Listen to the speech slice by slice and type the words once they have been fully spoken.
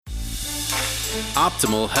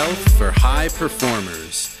Optimal health for high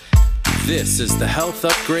performers. This is the Health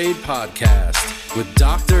Upgrade Podcast with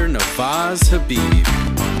Dr. Nawaz Habib.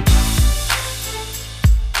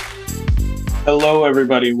 Hello,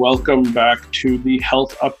 everybody. Welcome back to the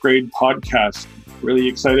Health Upgrade Podcast. Really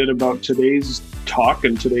excited about today's talk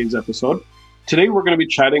and today's episode. Today, we're going to be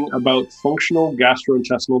chatting about functional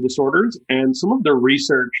gastrointestinal disorders and some of the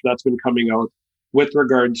research that's been coming out with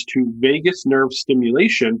regards to vagus nerve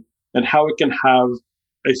stimulation and how it can have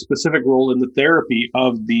a specific role in the therapy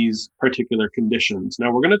of these particular conditions.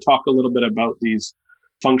 Now, we're going to talk a little bit about these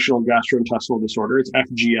functional gastrointestinal disorders,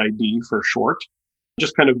 FGID for short.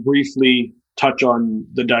 Just kind of briefly touch on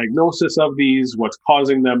the diagnosis of these, what's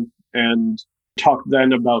causing them, and talk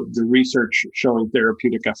then about the research showing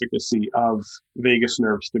therapeutic efficacy of vagus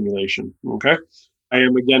nerve stimulation. Okay. I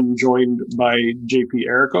am again joined by JP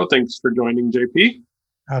Errico. Thanks for joining, JP.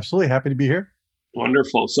 Absolutely. Happy to be here.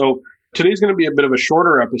 Wonderful. So today's going to be a bit of a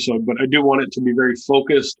shorter episode, but I do want it to be very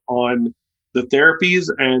focused on the therapies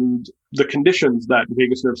and the conditions that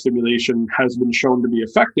vagus nerve stimulation has been shown to be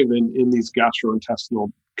effective in these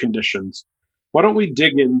gastrointestinal conditions. Why don't we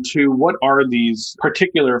dig into what are these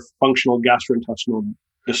particular functional gastrointestinal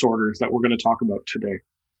disorders that we're going to talk about today?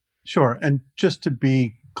 Sure. And just to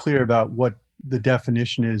be clear about what the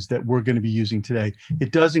definition is that we're going to be using today,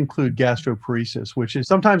 it does include gastroparesis, which is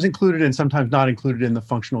sometimes included and sometimes not included in the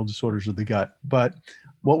functional disorders of the gut. But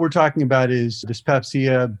what we're talking about is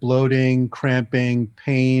dyspepsia, bloating, cramping,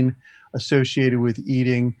 pain associated with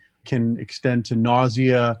eating, can extend to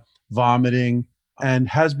nausea, vomiting, and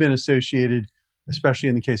has been associated, especially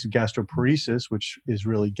in the case of gastroparesis, which is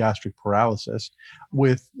really gastric paralysis,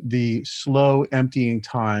 with the slow emptying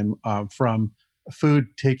time from food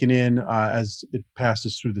taken in as it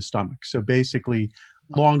passes through the stomach. So basically,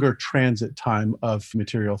 longer transit time of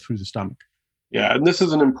material through the stomach. Yeah, and this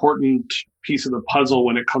is an important piece of the puzzle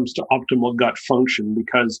when it comes to optimal gut function,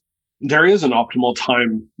 because there is an optimal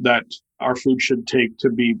time that our food should take to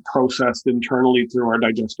be processed internally through our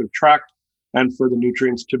digestive tract and for the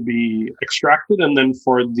nutrients to be extracted and then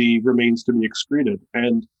for the remains to be excreted.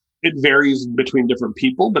 And it varies between different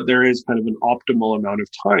people, but there is kind of an optimal amount of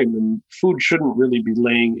time, and food shouldn't really be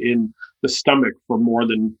laying in the stomach for more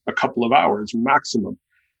than a couple of hours maximum.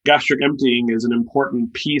 Gastric emptying is an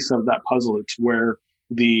important piece of that puzzle. It's where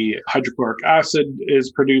the hydrochloric acid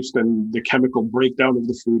is produced and the chemical breakdown of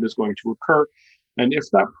the food is going to occur. And if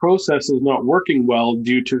that process is not working well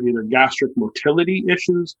due to either gastric motility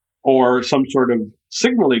issues or some sort of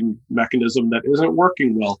signaling mechanism that isn't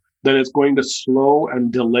working well, then it's going to slow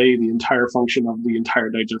and delay the entire function of the entire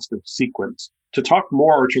digestive sequence. To talk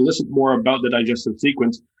more or to listen more about the digestive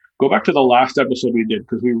sequence, go back to the last episode we did,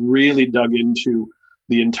 because we really dug into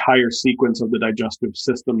the entire sequence of the digestive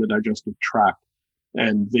system, the digestive tract,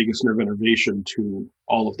 and vagus nerve innervation to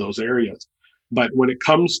all of those areas. But when it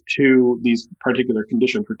comes to these particular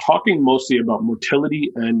conditions, we're talking mostly about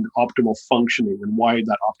motility and optimal functioning and why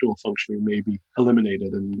that optimal functioning may be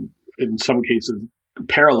eliminated and in some cases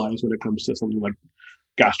paralyzed when it comes to something like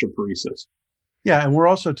gastroparesis. Yeah, and we're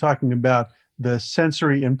also talking about the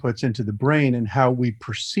sensory inputs into the brain and how we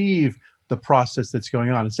perceive the process that's going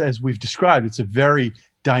on. It's, as we've described, it's a very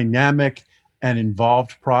dynamic and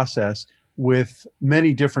involved process with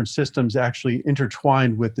many different systems actually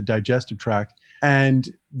intertwined with the digestive tract. And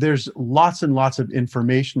there's lots and lots of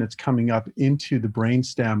information that's coming up into the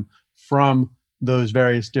brainstem from those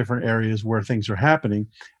various different areas where things are happening.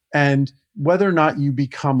 And whether or not you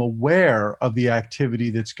become aware of the activity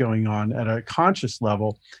that's going on at a conscious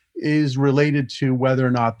level is related to whether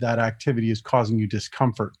or not that activity is causing you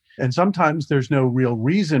discomfort. And sometimes there's no real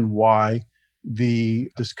reason why the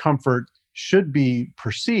discomfort should be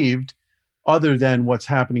perceived other than what's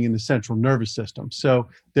happening in the central nervous system. So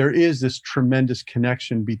there is this tremendous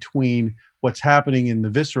connection between what's happening in the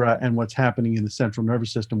viscera and what's happening in the central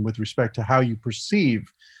nervous system with respect to how you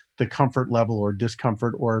perceive the comfort level or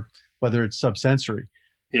discomfort, or whether it's subsensory.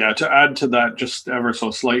 Yeah, to add to that just ever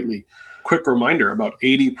so slightly, quick reminder, about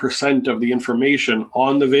 80% of the information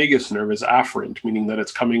on the vagus nerve is afferent, meaning that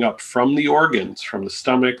it's coming up from the organs, from the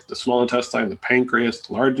stomach, the small intestine, the pancreas,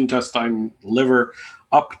 the large intestine, liver,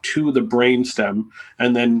 up to the brainstem,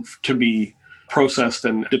 and then to be processed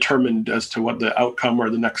and determined as to what the outcome or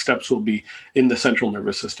the next steps will be in the central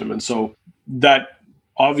nervous system. And so that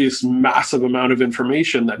obvious massive amount of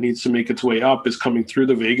information that needs to make its way up is coming through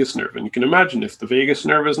the vagus nerve. And you can imagine if the vagus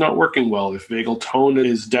nerve is not working well, if vagal tone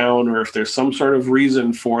is down, or if there's some sort of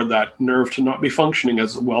reason for that nerve to not be functioning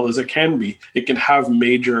as well as it can be, it can have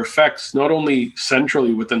major effects, not only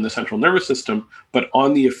centrally within the central nervous system, but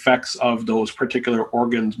on the effects of those particular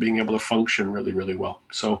organs being able to function really, really well.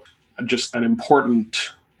 So just an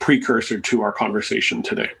important precursor to our conversation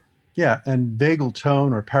today. Yeah, and vagal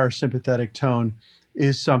tone or parasympathetic tone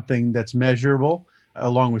is something that's measurable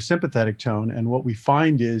along with sympathetic tone. And what we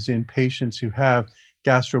find is in patients who have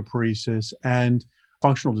gastroparesis and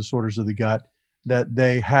functional disorders of the gut, that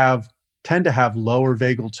they tend to have lower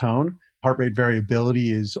vagal tone. Heart rate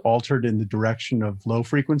variability is altered in the direction of low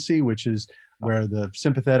frequency, which is where the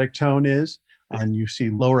sympathetic tone is. And you see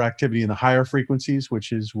lower activity in the higher frequencies,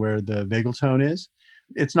 which is where the vagal tone is.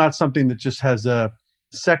 It's not something that just has a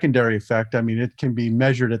secondary effect. I mean, it can be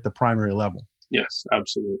measured at the primary level. Yes,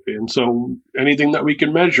 absolutely. And so anything that we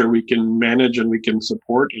can measure, we can manage and we can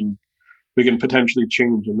support and we can potentially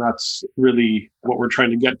change. And that's really what we're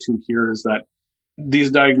trying to get to here, is that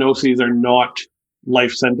these diagnoses are not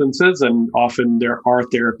life sentences. And often there are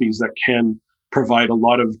therapies that can provide a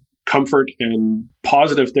lot of comfort and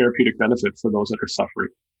positive therapeutic benefit for those that are suffering.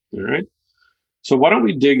 All right. So why don't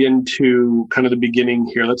we dig into kind of the beginning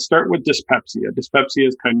here? Let's start with dyspepsia. Dyspepsia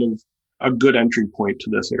is kind of a good entry point to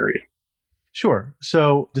this area. Sure.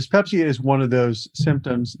 So dyspepsia is one of those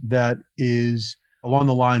symptoms that is along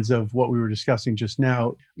the lines of what we were discussing just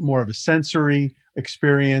now, more of a sensory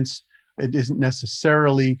experience. It isn't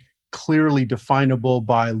necessarily clearly definable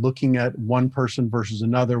by looking at one person versus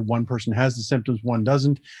another. One person has the symptoms, one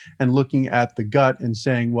doesn't, and looking at the gut and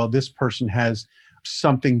saying, well, this person has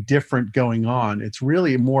something different going on. It's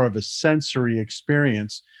really more of a sensory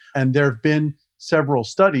experience. And there have been several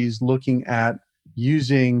studies looking at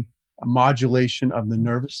using modulation of the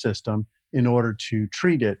nervous system in order to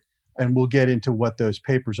treat it. And we'll get into what those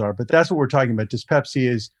papers are. But that's what we're talking about.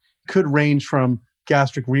 Dyspepsia could range from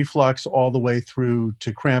gastric reflux all the way through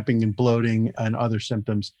to cramping and bloating and other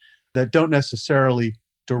symptoms that don't necessarily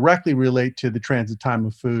directly relate to the transit time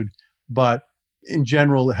of food, but in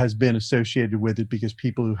general has been associated with it because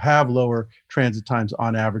people who have lower transit times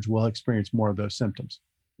on average will experience more of those symptoms.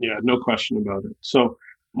 Yeah, no question about it. So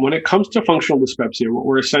when it comes to functional dyspepsia, what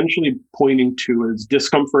we're essentially pointing to is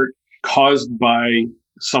discomfort caused by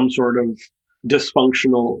some sort of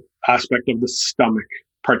dysfunctional aspect of the stomach,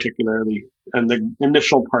 particularly, and the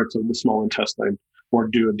initial parts of the small intestine or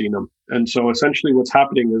duodenum. And so essentially what's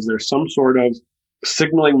happening is there's some sort of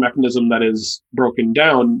signaling mechanism that is broken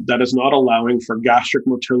down that is not allowing for gastric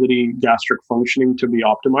motility, gastric functioning to be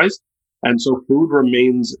optimized. And so food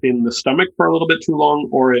remains in the stomach for a little bit too long,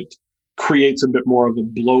 or it creates a bit more of a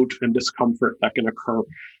bloat and discomfort that can occur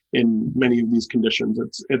in many of these conditions.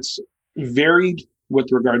 It's varied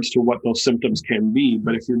with regards to what those symptoms can be.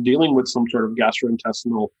 But if you're dealing with some sort of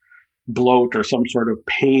gastrointestinal bloat or some sort of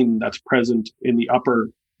pain that's present in the upper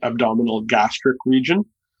abdominal gastric region,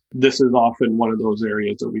 this is often one of those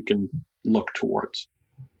areas that we can look towards.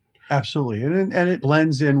 Absolutely. And it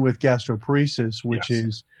blends in with gastroparesis, which Yes.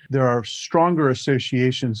 is there are stronger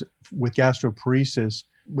associations with gastroparesis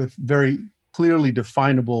with very clearly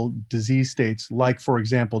definable disease states, like, for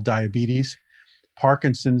example, diabetes,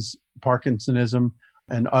 Parkinsonism,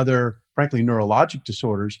 and other, frankly, neurologic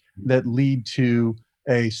disorders that lead to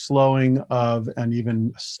a slowing of and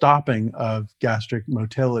even stopping of gastric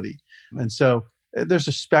motility. And so there's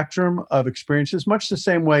a spectrum of experiences, much the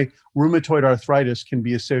same way rheumatoid arthritis can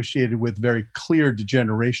be associated with very clear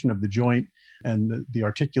degeneration of the joint and the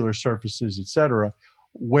articular surfaces, et cetera.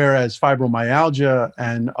 Whereas fibromyalgia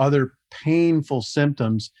and other painful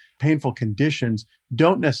symptoms, painful conditions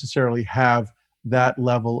don't necessarily have that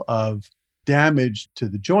level of damage to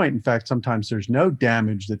the joint. In fact, sometimes there's no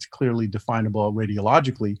damage that's clearly definable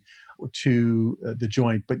radiologically to the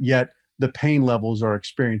joint, but yet the pain levels are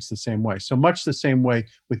experienced the same way. So much the same way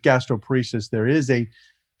with gastroparesis, there is a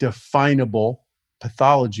definable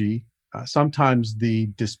pathology. Sometimes the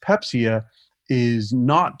dyspepsia is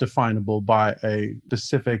not definable by a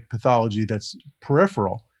specific pathology that's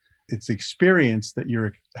peripheral. It's the experience that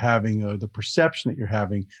you're having or the perception that you're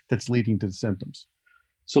having that's leading to the symptoms.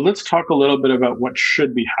 So let's talk a little bit about what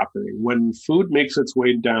should be happening. When food makes its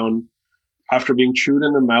way down after being chewed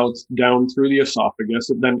in the mouth, down through the esophagus,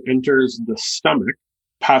 it then enters the stomach,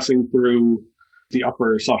 passing through the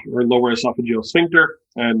upper or lower esophageal sphincter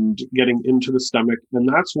and getting into the stomach. And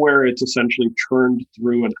that's where it's essentially churned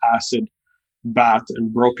through an acid bath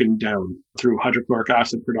and broken down through hydrochloric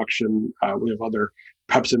acid production. We have other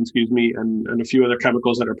pepsin, and a few other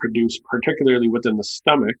chemicals that are produced, particularly within the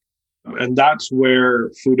stomach. And that's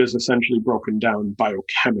where food is essentially broken down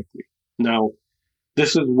biochemically. Now,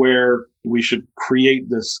 this is where we should create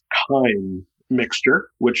this chyme mixture,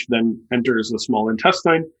 which then enters the small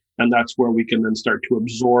intestine. And that's where we can then start to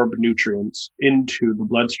absorb nutrients into the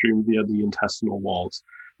bloodstream via the intestinal walls.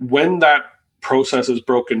 When that process is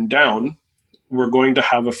broken down, we're going to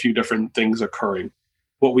have a few different things occurring.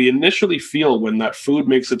 what we initially feel when that food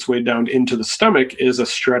makes its way down into the stomach is a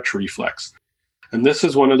stretch reflex. And this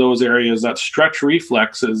is one of those areas that stretch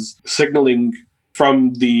reflex is signaling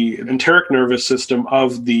from the enteric nervous system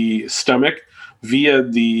of the stomach via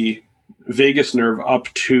the vagus nerve up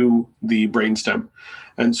to the brainstem.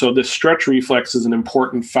 And so this stretch reflex is an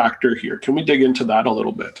important factor here. Can we dig into that a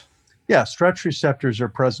little bit? Yeah, stretch receptors are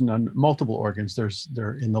present on multiple organs.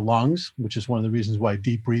 They're in the lungs, which is one of the reasons why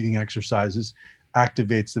deep breathing exercises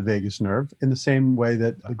activates the vagus nerve, in the same way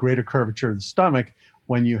that a greater curvature of the stomach,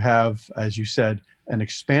 when you have, as you said, an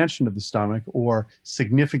expansion of the stomach or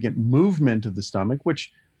significant movement of the stomach,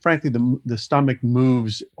 which frankly, the stomach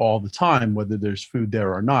moves all the time, whether there's food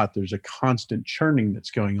there or not. There's a constant churning that's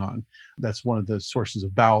going on. That's one of the sources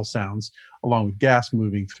of bowel sounds, along with gas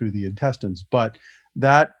moving through the intestines. But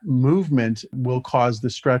that movement will cause the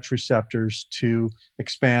stretch receptors to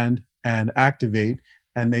expand and activate,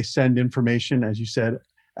 and they send information, as you said,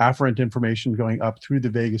 afferent information going up through the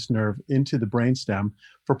vagus nerve into the brainstem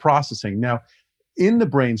for processing. Now, in the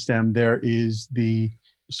brainstem, there is the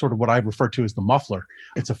sort of what I refer to as the muffler.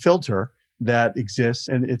 It's a filter that exists,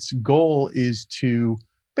 and its goal is to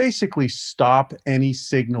basically stop any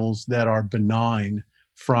signals that are benign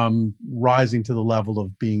from rising to the level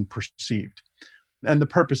of being perceived. And the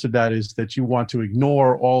purpose of that is that you want to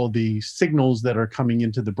ignore all the signals that are coming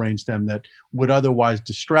into the brainstem that would otherwise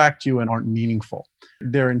distract you and aren't meaningful.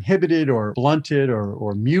 They're inhibited or blunted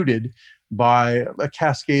or muted by a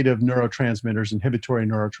cascade of neurotransmitters, inhibitory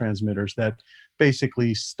neurotransmitters that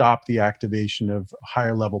basically stop the activation of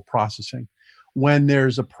higher level processing. When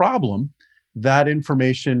there's a problem, that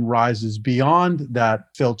information rises beyond that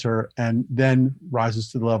filter and then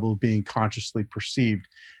rises to the level of being consciously perceived.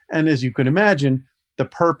 And as you can imagine, the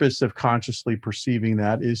purpose of consciously perceiving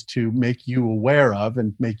that is to make you aware of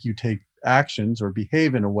and make you take actions or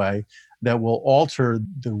behave in a way that will alter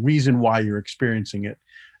the reason why you're experiencing it.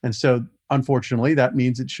 And so, unfortunately, that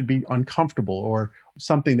means it should be uncomfortable or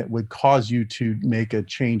something that would cause you to make a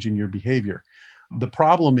change in your behavior. The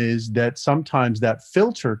problem is that sometimes that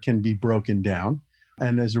filter can be broken down,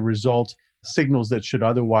 and as a result, signals that should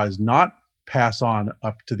otherwise not pass on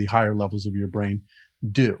up to the higher levels of your brain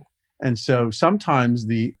do. And so sometimes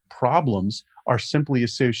the problems are simply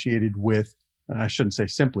associated with, and I shouldn't say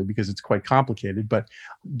simply because it's quite complicated, but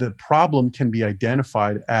the problem can be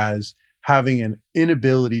identified as having an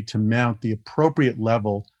inability to mount the appropriate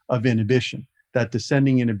level of inhibition. That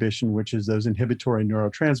descending inhibition, which is those inhibitory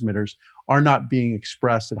neurotransmitters, are not being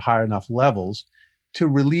expressed at high enough levels to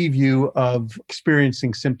relieve you of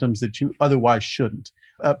experiencing symptoms that you otherwise shouldn't.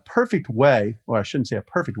 A perfect way, or I shouldn't say a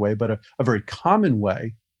perfect way, but a very common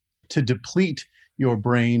way to deplete your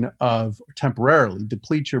brain of, temporarily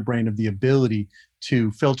deplete your brain of the ability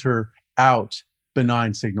to filter out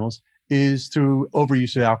benign signals is through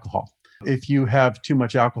overuse of alcohol. If you have too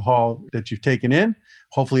much alcohol that you've taken in,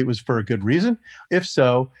 hopefully it was for a good reason. If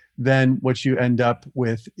so, then what you end up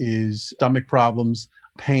with is stomach problems,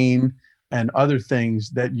 pain, and other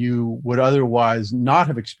things that you would otherwise not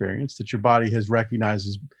have experienced, that your body has recognized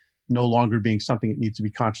as no longer being something it needs to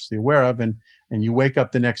be consciously aware of. And you wake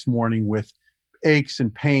up the next morning with aches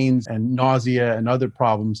and pains and nausea and other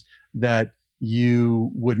problems that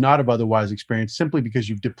you would not have otherwise experienced, simply because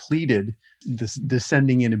you've depleted this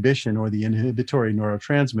descending inhibition or the inhibitory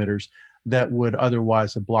neurotransmitters that would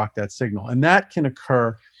otherwise have blocked that signal. And that can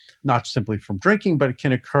occur not simply from drinking, but it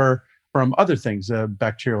can occur from other things, a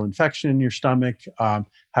bacterial infection in your stomach,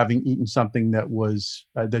 having eaten something that was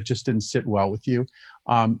that just didn't sit well with you.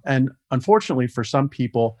 And unfortunately, for some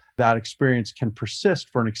people, that experience can persist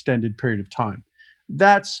for an extended period of time.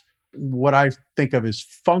 That's what I think of as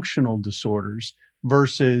functional disorders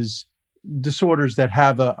versus disorders that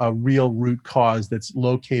have a real root cause that's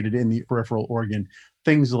located in the peripheral organ.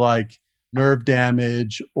 Things like nerve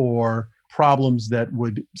damage or problems that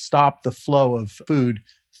would stop the flow of food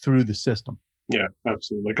through the system. Yeah,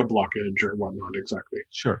 absolutely. Like a blockage or whatnot. Exactly.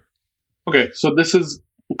 Sure. Okay, so this is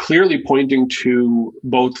clearly pointing to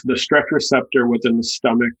both the stretch receptor within the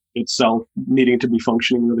stomach itself needing to be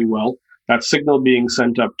functioning really well, that signal being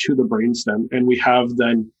sent up to the brainstem, and we have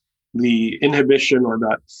then the inhibition or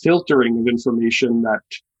that filtering of information that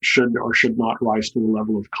should or should not rise to the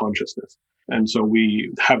level of consciousness. And so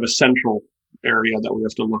we have a central area that we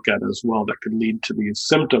have to look at as well that could lead to these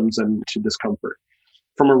symptoms and to discomfort.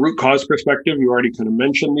 From a root cause perspective, you already kind of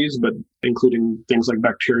mentioned these, but including things like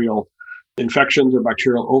bacterial infections or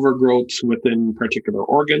bacterial overgrowths within particular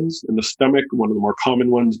organs in the stomach, one of the more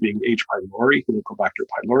common ones being H. pylori, Helicobacter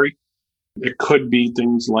pylori. It could be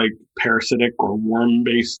things like parasitic or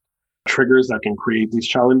worm-based triggers that can create these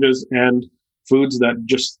challenges. And foods that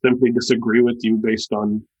just simply disagree with you based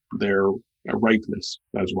on their ripeness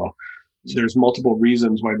as well. So there's multiple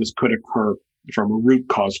reasons why this could occur from a root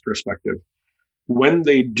cause perspective. When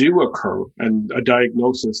they do occur and a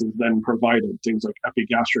diagnosis is then provided, things like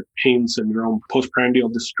epigastric pain syndrome, postprandial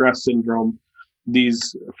distress syndrome,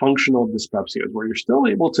 these functional dyspepsias where you're still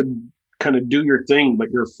able to kind of do your thing, but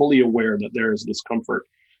you're fully aware that there is discomfort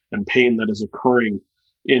and pain that is occurring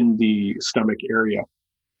in the stomach area.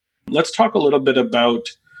 Let's talk a little bit about,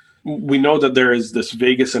 we know that there is this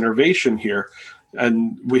vagus innervation here,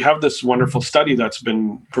 and we have this wonderful study that's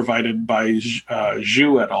been provided by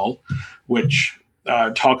Zhu et al., which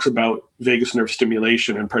talks about vagus nerve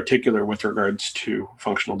stimulation in particular with regards to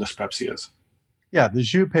functional dyspepsias. Yeah, the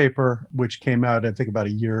Zhu paper, which came out, I think, about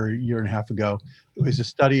a year and a half ago, is a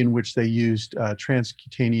study in which they used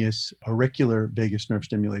transcutaneous auricular vagus nerve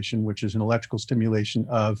stimulation, which is an electrical stimulation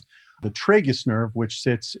of the tragus nerve, which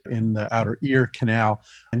sits in the outer ear canal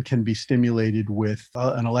and can be stimulated with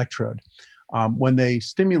an electrode. When they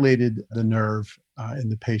stimulated the nerve in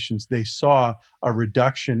the patients, they saw a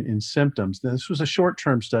reduction in symptoms. Now, this was a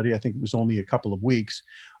short-term study. I think it was only a couple of weeks.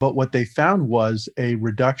 But what they found was a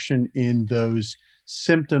reduction in those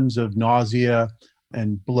symptoms of nausea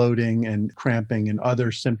and bloating and cramping and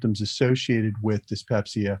other symptoms associated with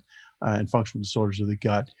dyspepsia and functional disorders of the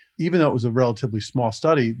gut. Even though it was a relatively small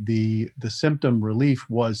study, the symptom relief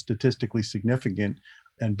was statistically significant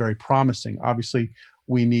and very promising. Obviously,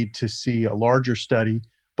 we need to see a larger study,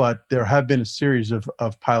 but there have been a series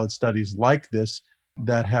of pilot studies like this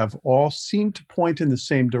that have all seemed to point in the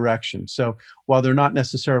same direction. So while they're not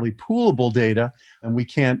necessarily poolable data, and we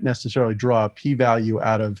can't necessarily draw a p-value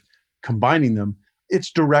out of combining them,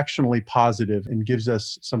 it's directionally positive and gives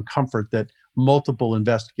us some comfort that multiple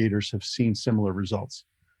investigators have seen similar results.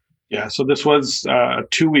 Yeah, so this was a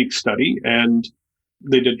 2-week study, and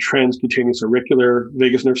they did transcutaneous auricular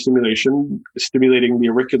vagus nerve stimulation, stimulating the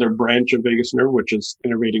auricular branch of vagus nerve, which is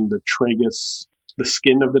innervating the tragus, the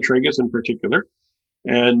skin of the tragus in particular.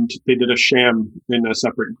 And they did a sham in a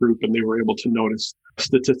separate group, and they were able to notice a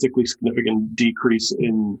statistically significant decrease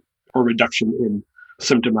in or reduction in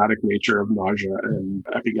symptomatic nature of nausea and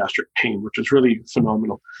epigastric pain, which is really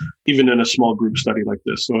phenomenal, even in a small group study like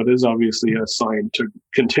this. So it is obviously a sign to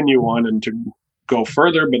continue on and to go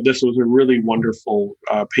further, but this was a really wonderful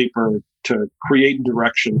paper to create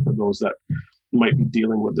direction for those that might be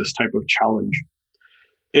dealing with this type of challenge.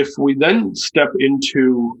 If we then step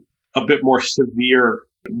into a bit more severe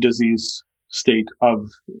disease state of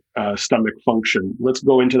stomach function, let's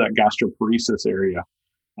go into that gastroparesis area.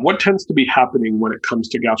 What tends to be happening when it comes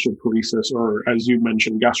to gastroparesis, or as you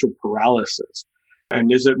mentioned, gastroparalysis?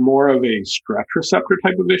 And is it more of a stretch receptor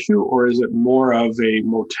type of issue, or is it more of a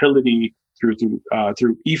motility through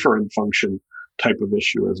efferent function type of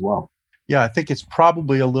issue as well? Yeah, I think it's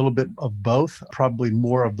probably a little bit of both, probably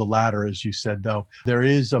more of the latter, as you said, though. There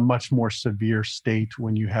is a much more severe state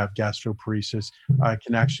when you have gastroparesis. It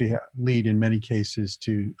can actually lead in many cases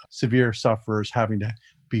to severe sufferers having to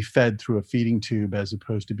be fed through a feeding tube as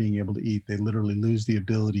opposed to being able to eat. They literally lose the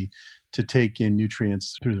ability to take in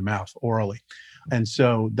nutrients through the mouth orally. And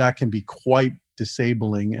so that can be quite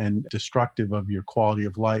disabling and destructive of your quality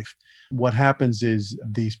of life. What happens is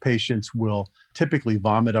these patients will typically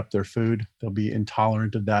vomit up their food. They'll be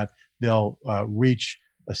intolerant of that. They'll reach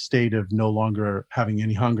a state of no longer having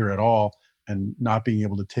any hunger at all and not being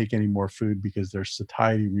able to take any more food because their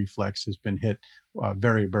satiety reflex has been hit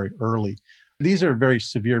very, very early. These are very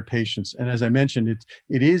severe patients. And as I mentioned,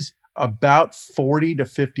 it is about 40 to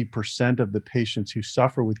 50% of the patients who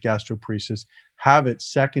suffer with gastroparesis have it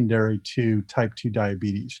secondary to type 2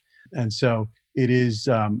 diabetes. And so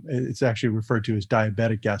it's actually referred to as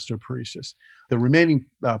diabetic gastroparesis. The remaining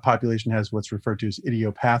population has what's referred to as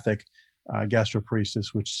idiopathic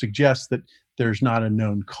gastroparesis, which suggests that there's not a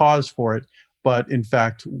known cause for it. But in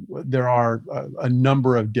fact, there are a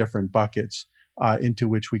number of different buckets into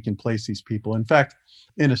which we can place these people. In fact,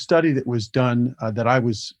 in a study that was done that I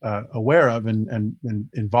was aware of and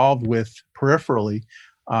involved with peripherally,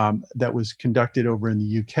 that was conducted over in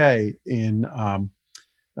the UK in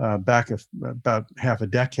about half a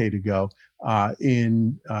decade ago at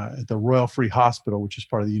the Royal Free Hospital, which is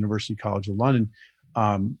part of the University College of London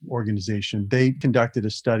organization. They conducted a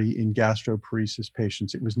study in gastroparesis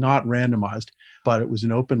patients. It was not randomized, but it was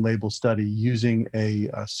an open label study using a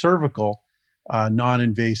cervical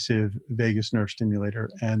non-invasive vagus nerve stimulator.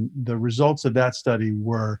 And the results of that study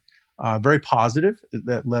were very positive.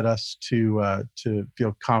 That led us to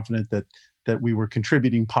feel confident that we were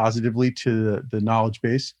contributing positively to the knowledge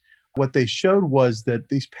base. What they showed was that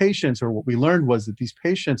these patients, or what we learned was that these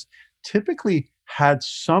patients typically had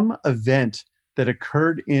some event that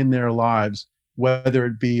occurred in their lives, whether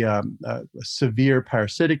it be a severe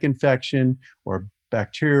parasitic infection or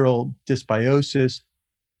bacterial dysbiosis,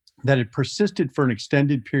 that had persisted for an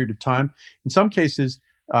extended period of time. In some cases,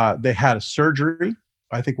 they had a surgery.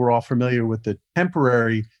 I think we're all familiar with the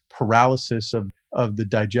temporary paralysis of the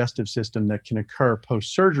digestive system that can occur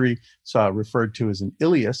post-surgery, referred to as an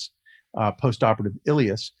ileus, post-operative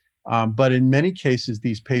ileus. But in many cases,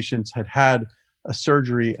 these patients had a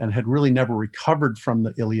surgery and had really never recovered from the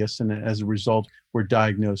ileus, and as a result, were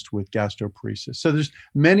diagnosed with gastroparesis. So there's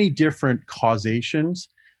many different causations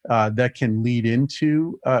that can lead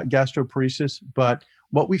into gastroparesis. But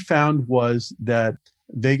what we found was that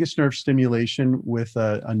vagus nerve stimulation with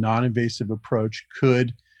a non-invasive approach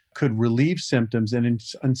could relieve symptoms. And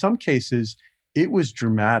in some cases, it was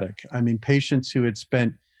dramatic. I mean, patients who had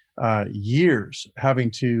spent years having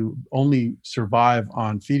to only survive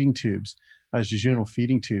on feeding tubes, jejunal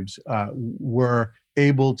feeding tubes, were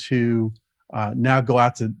able to now go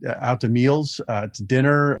out to meals, to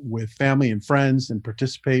dinner with family and friends, and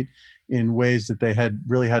participate in ways that they had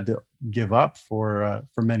really had to give up for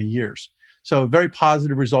many years. So very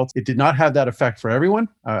positive results. It did not have that effect for everyone.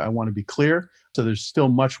 I want to be clear. So there's still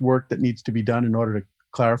much work that needs to be done in order to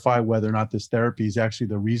clarify whether or not this therapy is actually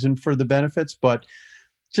the reason for the benefits. But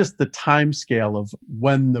just the time scale of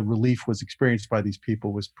when the relief was experienced by these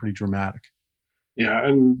people was pretty dramatic. Yeah,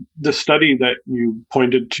 and the study that you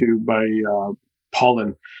pointed to by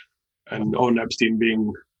Pollan and Owen Epstein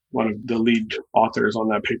being one of the lead authors on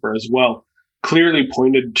that paper as well, clearly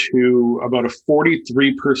pointed to about a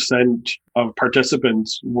 43% of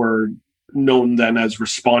participants were known then as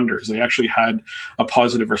responders. They actually had a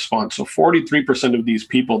positive response. So 43% of these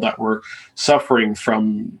people that were suffering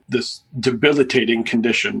from this debilitating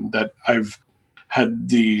condition that I've had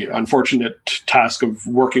the unfortunate task of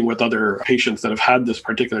working with other patients that have had this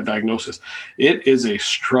particular diagnosis. It is a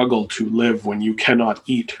struggle to live when you cannot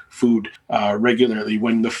eat food regularly,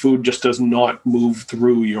 when the food just does not move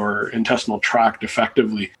through your intestinal tract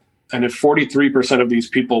effectively. And if 43% of these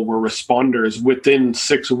people were responders within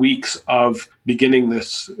 6 weeks of beginning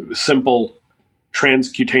this simple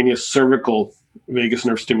transcutaneous cervical vagus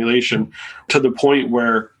nerve stimulation, to the point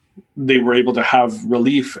where they were able to have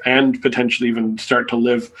relief and potentially even start to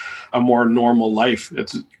live a more normal life,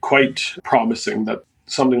 it's quite promising that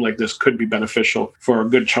something like this could be beneficial for a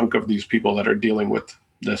good chunk of these people that are dealing with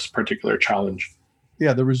this particular challenge.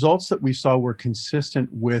 Yeah, the results that we saw were consistent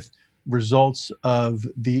with results of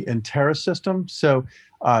the Entera system. So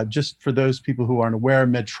just for those people who aren't aware,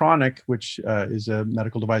 Medtronic, which is a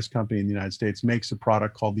medical device company in the United States, makes a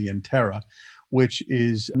product called the Entera, which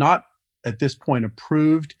is not at this point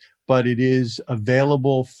approved, but it is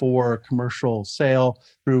available for commercial sale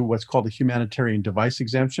through what's called a humanitarian device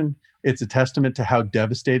exemption. It's a testament to how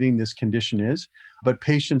devastating this condition is. But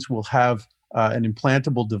patients will have an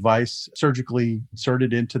implantable device surgically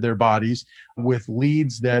inserted into their bodies with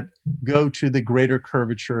leads that go to the greater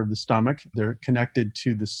curvature of the stomach. They're connected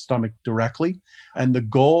to the stomach directly. And the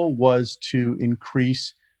goal was to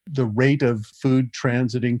increase the rate of food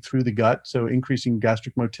transiting through the gut, so increasing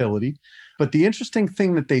gastric motility. But the interesting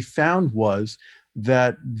thing that they found was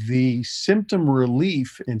that the symptom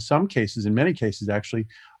relief, in some cases, in many cases actually,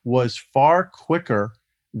 was far quicker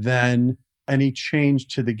than any change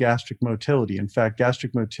to the gastric motility. In fact,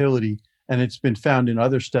 gastric motility, and it's been found in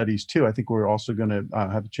other studies too. I think we're also going to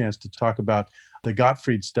have a chance to talk about the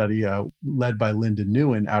Gottfried study led by Linda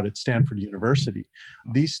Nguyen out at Stanford University.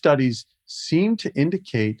 These studies seem to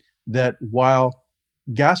indicate that while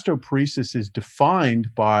gastroparesis is defined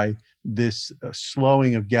by this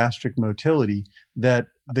slowing of gastric motility, that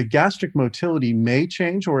the gastric motility may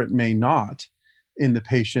change or it may not in the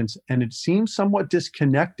patients, and it seems somewhat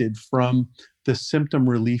disconnected from the symptom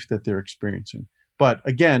relief that they're experiencing. But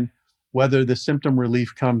again, whether the symptom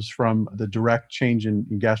relief comes from the direct change in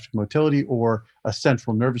gastric motility or a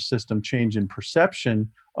central nervous system change in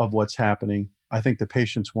perception of what's happening, I think the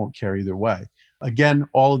patients won't care either way. Again,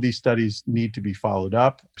 all of these studies need to be followed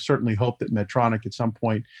up. Certainly hope that Medtronic at some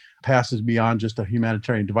point passes beyond just a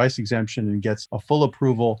humanitarian device exemption and gets a full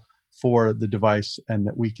approval for the device, and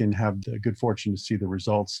that we can have the good fortune to see the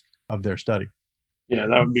results of their study. Yeah,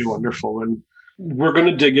 that would be wonderful. And we're going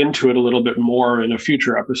to dig into it a little bit more in a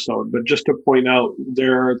future episode. But just to point out,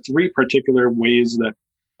 there are 3 particular ways that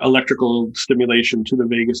electrical stimulation to the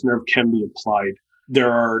vagus nerve can be applied.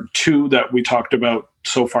 There are 2 that we talked about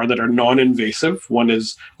so far that are non-invasive. One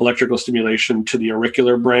is electrical stimulation to the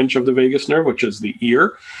auricular branch of the vagus nerve, which is the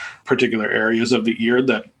ear, particular areas of the ear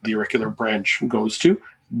that the auricular branch goes to.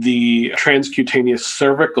 The transcutaneous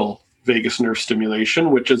cervical vagus nerve stimulation,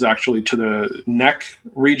 which is actually to the neck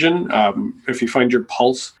region. If you find your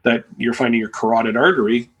pulse that you're finding your carotid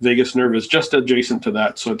artery, vagus nerve is just adjacent to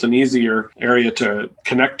that. So it's an easier area to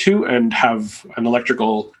connect to and have an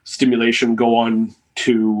electrical stimulation go on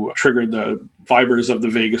to trigger the fibers of the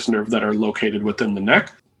vagus nerve that are located within the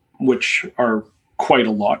neck, which are quite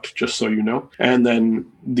a lot, just so you know. And then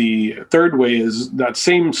the third way is that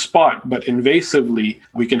same spot, but invasively,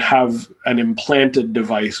 we can have an implanted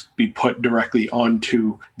device be put directly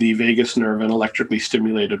onto the vagus nerve and electrically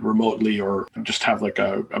stimulated remotely, or just have like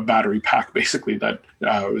a battery pack basically that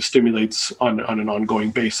stimulates on an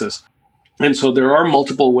ongoing basis. And so there are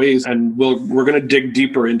multiple ways, and we're going to dig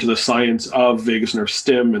deeper into the science of vagus nerve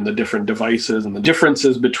stim and the different devices and the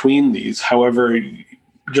differences between these. However,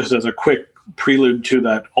 just as a quick prelude to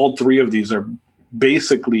that, all three of these are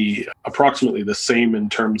basically approximately the same in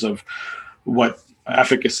terms of what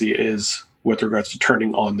efficacy is with regards to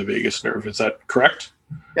turning on the vagus nerve. Is that correct?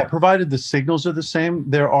 Yeah, provided the signals are the same.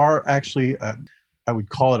 There are actually, I would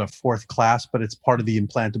call it a fourth class, but it's part of the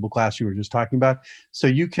implantable class you were just talking about. So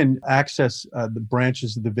you can access the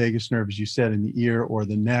branches of the vagus nerve, as you said, in the ear or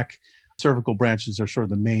the neck. Cervical branches are sort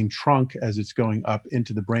of the main trunk as it's going up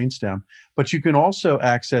into the brainstem. But you can also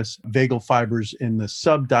access vagal fibers in the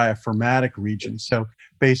subdiaphragmatic region. So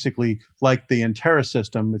basically, like the Entera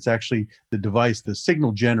system, it's actually the device, the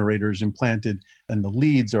signal generators implanted, and the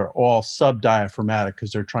leads are all subdiaphragmatic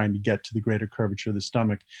because they're trying to get to the greater curvature of the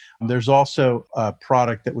stomach. There's also a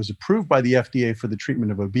product that was approved by the FDA for the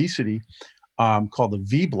treatment of obesity called the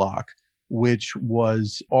V-Block, which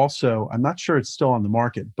was also, I'm not sure it's still on the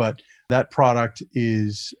market, but that product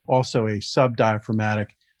is also a subdiaphragmatic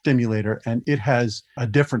stimulator, and it has a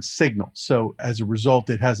different signal. So as a result,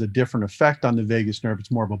 it has a different effect on the vagus nerve.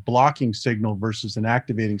 It's more of a blocking signal versus an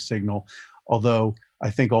activating signal, although I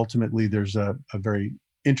think ultimately there's a very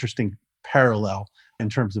interesting parallel in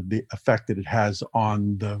terms of the effect that it has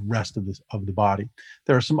on the rest of the body.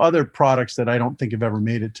 There are some other products that I don't think have ever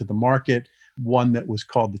made it to the market. One that was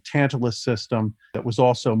called the Tantalus system that was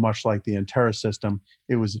also much like the Entera system.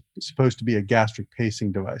 It was supposed to be a gastric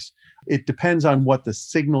pacing device. It depends on what the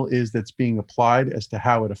signal is that's being applied as to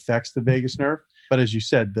how it affects the vagus nerve. But as you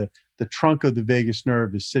said, the trunk of the vagus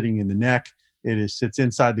nerve is sitting in the neck. Sits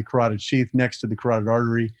inside the carotid sheath next to the carotid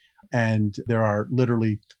artery. And there are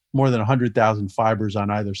literally more than 100,000 fibers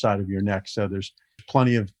on either side of your neck. So there's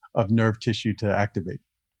plenty of nerve tissue to activate.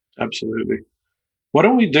 Absolutely. Why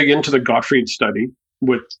don't we dig into the Gottfried study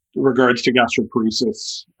with regards to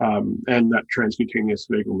gastroparesis and that transcutaneous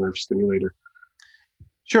vagal nerve stimulator?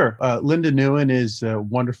 Sure. Linda Nguyen is a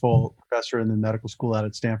wonderful professor in the medical school out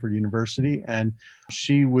at Stanford University, and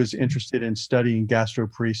she was interested in studying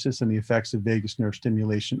gastroparesis and the effects of vagus nerve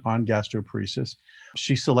stimulation on gastroparesis.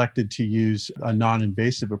 She selected to use a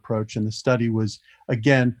non-invasive approach, and the study was,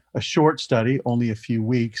 again, a short study, only a few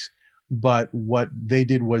weeks. But what they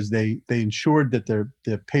did was they ensured that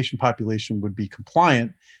the patient population would be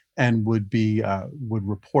compliant and would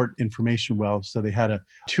report information well. So they had a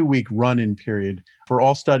 2-week run-in period. For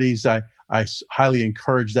all studies, I highly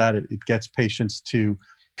encourage that. It gets patients to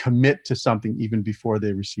commit to something even before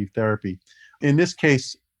they receive therapy. In this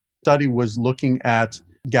case, the study was looking at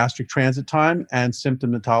gastric transit time and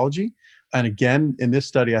symptomatology. And again, in this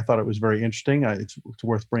study, I thought it was very interesting. It's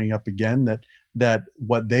worth bringing up again that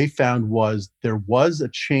what they found was there was a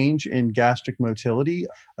change in gastric motility,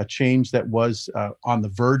 a change that was on the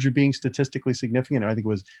verge of being statistically significant. I think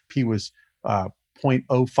P was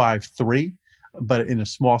 0.053. But in a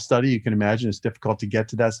small study, you can imagine it's difficult to get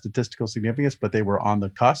to that statistical significance, but they were on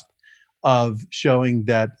the cusp of showing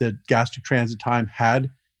that the gastric transit time had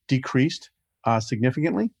decreased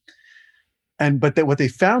significantly. But what they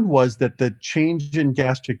found was that the change in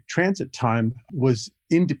gastric transit time was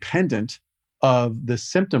independent of the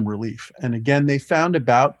symptom relief. And again, they found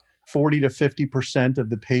about 40 to 50%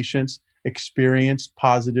 of the patients experienced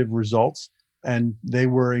positive results, and they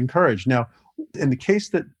were encouraged. Now, in the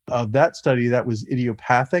case of that study, that was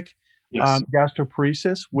idiopathic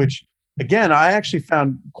gastroparesis, which again, I actually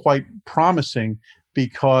found quite promising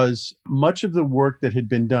because much of the work that had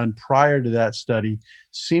been done prior to that study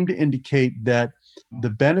seemed to indicate that the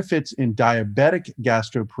benefits in diabetic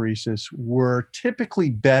gastroparesis were typically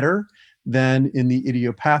better than in the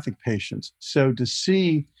idiopathic patients. So to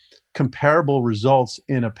see comparable results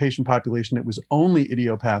in a patient population that was only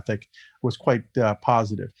idiopathic was quite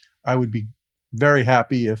positive. I would be very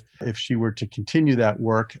happy if she were to continue that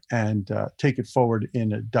work and take it forward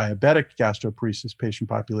in a diabetic gastroparesis patient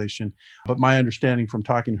population. But my understanding from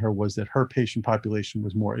talking to her was that her patient population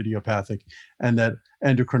was more idiopathic, and that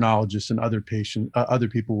endocrinologists and other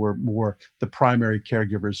people were more the primary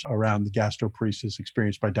caregivers around the gastroparesis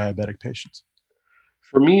experienced by diabetic patients.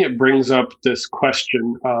 For me, it brings up this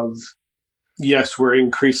question of, yes, we're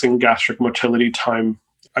increasing gastric motility time.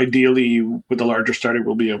 Ideally, with a larger study,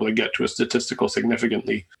 we'll be able to get to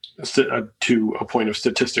to a point of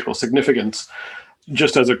statistical significance.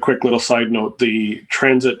 Just as a quick little side note, the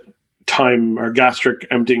transit time or gastric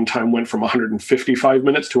emptying time went from 155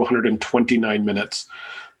 minutes to 129 minutes.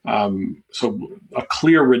 So a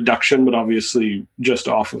clear reduction, but obviously just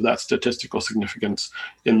off of that statistical significance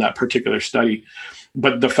in that particular study.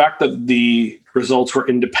 But the fact that the results were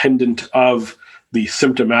independent of the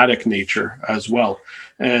symptomatic nature as well.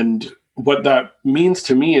 And what that means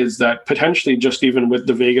to me is that potentially just even with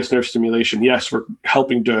the vagus nerve stimulation, yes, we're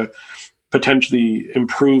helping to potentially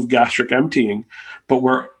improve gastric emptying, but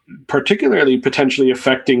we're particularly potentially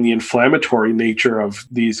affecting the inflammatory nature of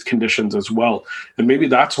these conditions as well. And maybe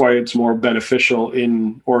that's why it's more beneficial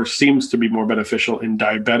or seems to be more beneficial in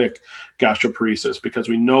diabetic gastroparesis, because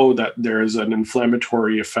we know that there is an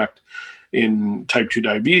inflammatory effect in type 2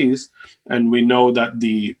 diabetes. And we know that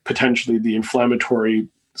potentially the inflammatory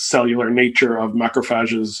cellular nature of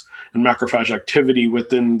macrophages and macrophage activity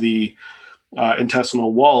within the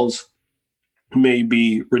intestinal walls may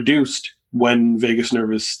be reduced when vagus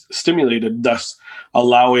nerve is stimulated, thus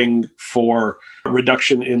allowing for a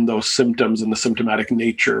reduction in those symptoms and the symptomatic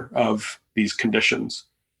nature of these conditions.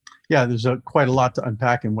 Yeah, there's quite a lot to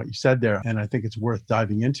unpack in what you said there, and I think it's worth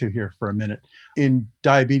diving into here for a minute. In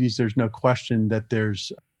diabetes, there's no question that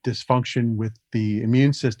there's dysfunction with the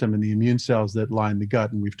immune system and the immune cells that line the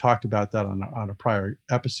gut, and we've talked about that on a prior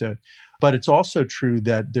episode. But it's also true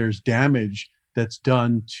that there's damage that's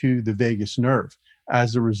done to the vagus nerve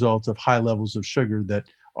as a result of high levels of sugar that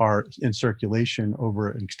are in circulation over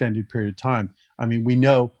an extended period of time. I mean,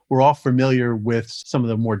 we're all familiar with some of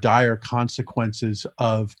the more dire consequences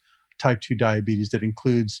of type 2 diabetes that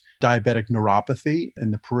includes diabetic neuropathy in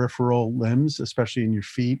the peripheral limbs, especially in your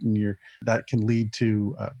feet, and that can lead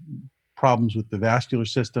to problems with the vascular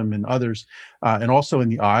system and others, and also in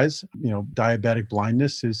the eyes. Diabetic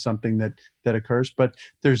blindness is something that occurs, but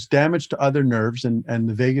there's damage to other nerves, and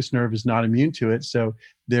the vagus nerve is not immune to it. So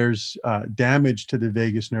there's damage to the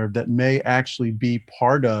vagus nerve that may actually be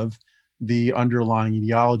part of the underlying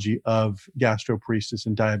etiology of gastroparesis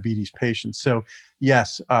in diabetes patients. So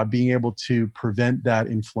yes, being able to prevent that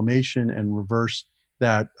inflammation and reverse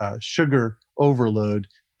that sugar overload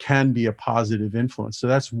can be a positive influence. So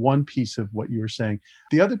that's one piece of what you were saying.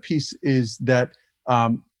 The other piece is that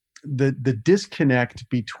the disconnect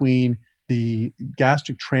between the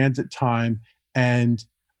gastric transit time and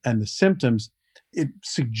the symptoms, it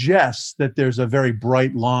suggests that there's a very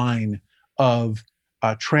bright line of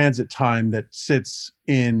transit time that sits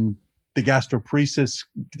in the gastroparesis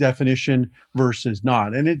definition versus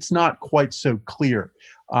not. And it's not quite so clear.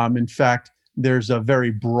 In fact, there's a very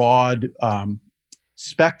broad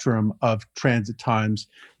spectrum of transit times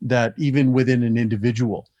that even within an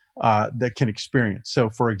individual that can experience. So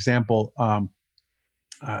for example,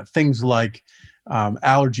 things like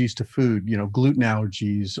allergies to food, gluten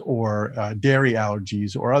allergies or dairy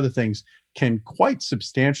allergies or other things can quite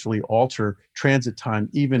substantially alter transit time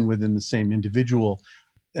even within the same individual.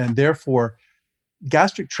 And therefore,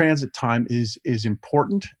 gastric transit time is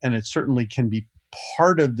important, and it certainly can be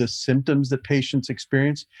part of the symptoms that patients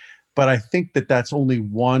experience. But I think that that's only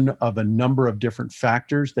one of a number of different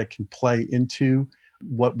factors that can play into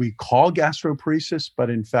what we call gastroparesis, but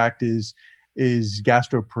in fact is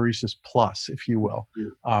gastroparesis plus, if you will.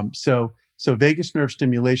 Yeah. So vagus nerve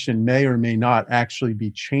stimulation may or may not actually be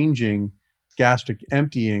changing gastric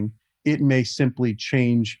emptying. It may simply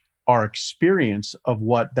change our experience of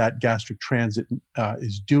what that gastric transit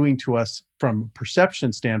is doing to us from a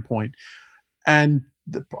perception standpoint. And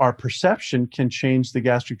our perception can change the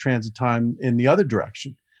gastric transit time in the other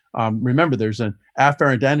direction. Remember, there's an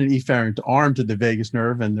afferent and an efferent arm to the vagus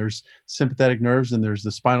nerve, and there's sympathetic nerves, and there's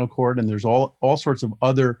the spinal cord, and there's all sorts of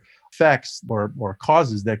other effects or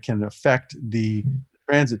causes that can affect the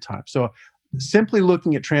transit time. So simply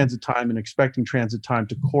looking at transit time and expecting transit time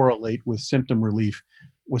to correlate with symptom relief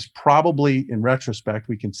was probably, in retrospect,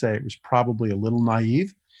 we can say it was probably a little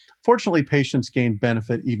naive. Fortunately, patients gained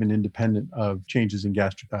benefit even independent of changes in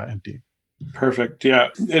gastric emptying. Perfect. Yeah,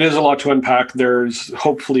 it is a lot to unpack. There's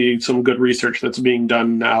hopefully some good research that's being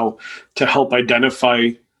done now to help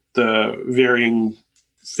identify the varying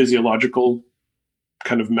physiological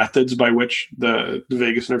kind of methods by which the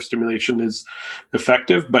vagus nerve stimulation is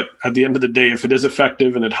effective. But at the end of the day, if it is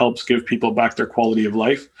effective and it helps give people back their quality of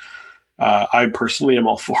life, I personally am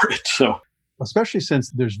all for it. So, especially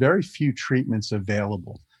since there's very few treatments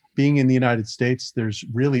available. Being in the United States, there's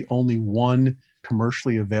really only one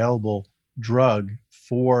commercially available drug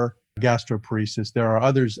for gastroparesis. There are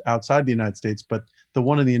others outside the United States, but the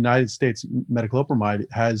one in the United States, metoclopramide,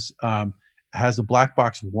 has a black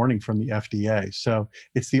box warning from the FDA. So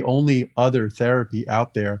it's the only other therapy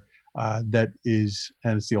out there that is,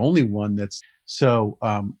 and it's the only one that's, so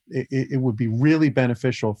it would be really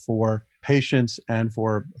beneficial for patients and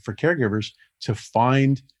for caregivers to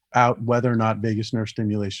find out whether or not vagus nerve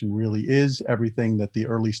stimulation really is everything that the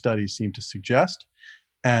early studies seem to suggest.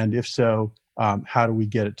 And if so, how do we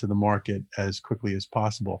get it to the market as quickly as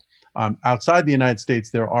possible? Outside the United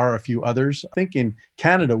States, there are a few others. I think in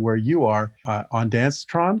Canada, where you are,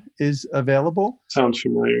 ondansetron is available. Sounds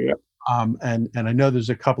familiar, yeah. And I know there's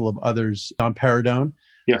a couple of others, domperidone.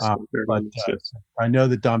 Yes, but I know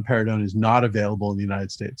that domperidone is not available in the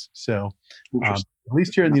United States. So at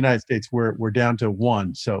least here in the United States, we're down to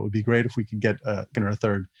one. So it would be great if we could get a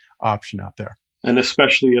third option out there. And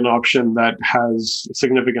especially an option that has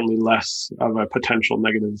significantly less of a potential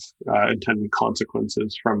negative intended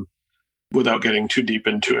consequences from, without getting too deep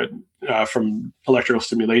into it, from electrical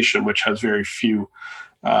stimulation, which has very few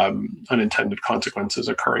unintended consequences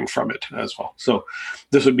occurring from it as well. So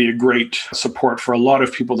this would be a great support for a lot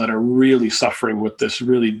of people that are really suffering with this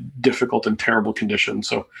really difficult and terrible condition.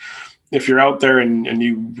 So if you're out there and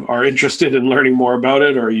you are interested in learning more about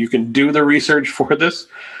it, or you can do the research for this,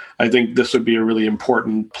 I think this would be a really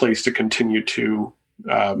important place to continue to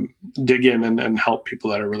dig in and help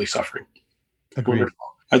people that are really suffering. Agreed. Wonderful.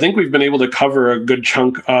 I think we've been able to cover a good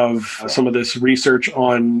chunk of some of this research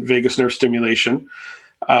on vagus nerve stimulation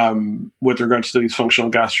with regards to these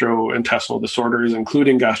functional gastrointestinal disorders,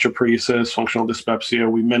 including gastroparesis, functional dyspepsia.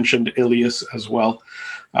 We mentioned ileus as well,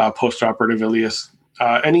 postoperative ileus.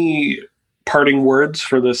 Any parting words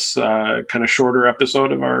for this kind of shorter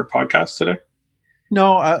episode of our podcast today?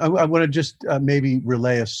 No, I want to just maybe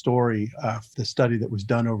relay a story of the study that was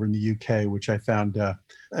done over in the UK, which I found,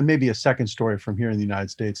 and maybe a second story from here in the United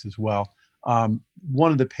States as well.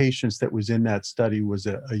 One of the patients that was in that study was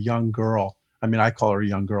a young girl. I mean, I call her a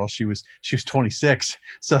young girl. She was 26,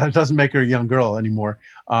 so that doesn't make her a young girl anymore.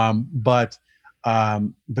 But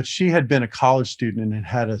she had been a college student and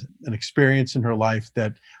had an experience in her life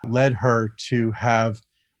that led her to have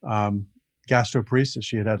gastroparesis.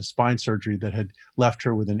 She had had a spine surgery that had left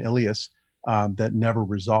her with an ileus that never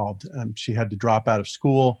resolved. She had to drop out of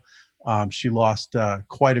school. She lost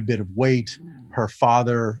quite a bit of weight. Her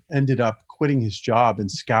father ended up quitting his job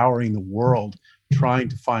and scouring the world, trying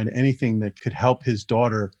to find anything that could help his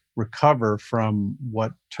daughter recover from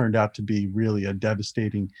what turned out to be really a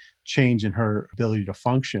devastating change in her ability to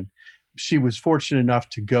function. She was fortunate enough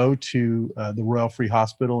to go to the Royal Free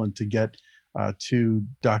Hospital and to get to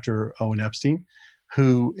Dr. Owen Epstein,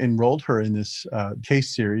 who enrolled her in this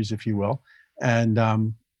case series, if you will. And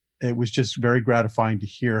it was just very gratifying to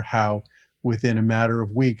hear how within a matter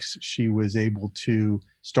of weeks, she was able to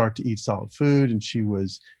start to eat solid food, and she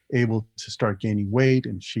was able to start gaining weight.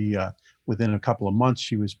 And she, within a couple of months,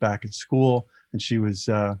 she was back at school, and she was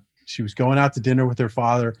going out to dinner with her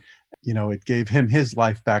father. You know, it gave him his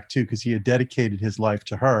life back too, because he had dedicated his life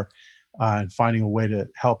to her and finding a way to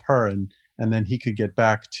help her. And then he could get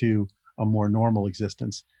back to a more normal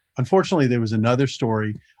existence. Unfortunately, there was another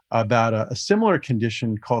story about a similar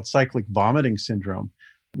condition called cyclic vomiting syndrome,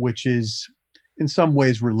 which is in some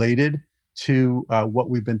ways related to what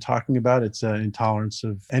we've been talking about. It's an intolerance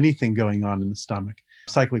of anything going on in the stomach.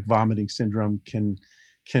 Cyclic vomiting syndrome can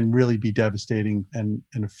really be devastating and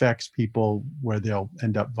affects people where they'll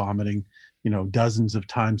end up vomiting, dozens of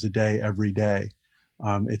times a day, every day.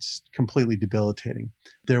 It's completely debilitating.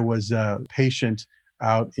 There was a patient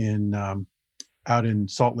out in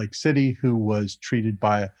Salt Lake City who was treated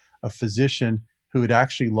by a physician who had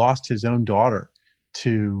actually lost his own daughter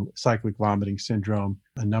to cyclic vomiting syndrome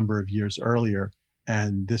a number of years earlier.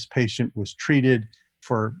 And this patient was treated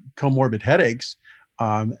for comorbid headaches.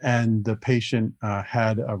 And the patient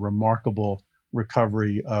had a remarkable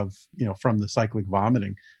recovery from the cyclic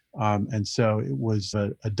vomiting. And so it was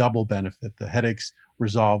a double benefit. The headaches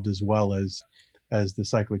resolved as well as the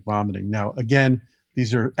cyclic vomiting. Now, again,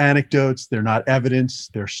 these are anecdotes. They're not evidence.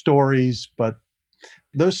 They're stories. But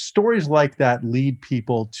those stories like that lead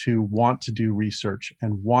people to want to do research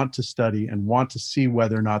and want to study and want to see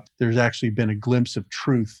whether or not there's actually been a glimpse of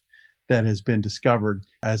truth that has been discovered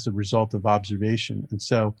as a result of observation. And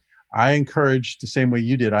so I encourage, the same way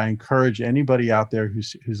you did, I encourage anybody out there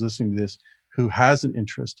who's listening to this who has an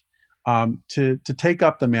interest to take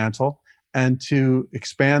up the mantle and to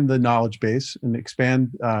expand the knowledge base and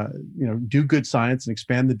expand, do good science and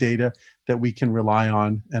expand the data that we can rely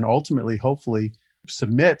on, and ultimately, hopefully,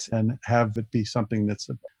 submit and have it be something that's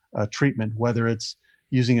a treatment, whether it's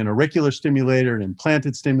using an auricular stimulator, an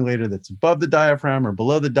implanted stimulator that's above the diaphragm or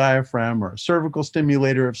below the diaphragm, or a cervical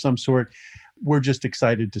stimulator of some sort. We're just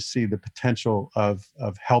excited to see the potential of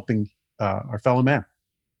helping our fellow man.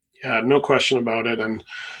 Yeah, no question about it. And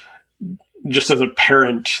just as a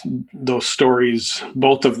parent, those stories,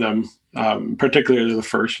 both of them, particularly the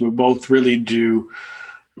first, both really do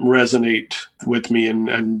resonate with me.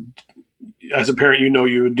 And as a parent,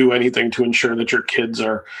 you would do anything to ensure that your kids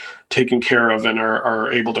are taken care of and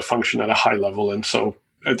are able to function at a high level. And so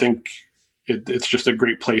I think it's just a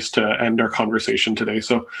great place to end our conversation today.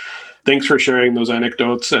 So thanks for sharing those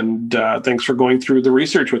anecdotes, and thanks for going through the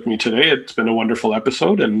research with me today. It's been a wonderful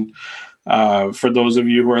episode. And for those of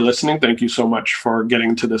you who are listening, thank you so much for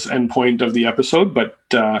getting to this end point of the episode. But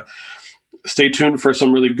stay tuned for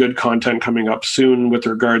some really good content coming up soon with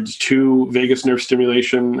regards to vagus nerve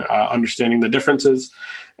stimulation, understanding the differences,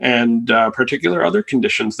 and particular other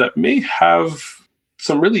conditions that may have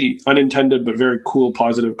some really unintended but very cool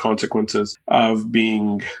positive consequences of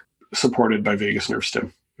being supported by vagus nerve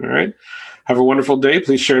stim. All right. Have a wonderful day.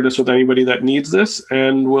 Please share this with anybody that needs this,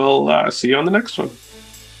 and we'll see you on the next one.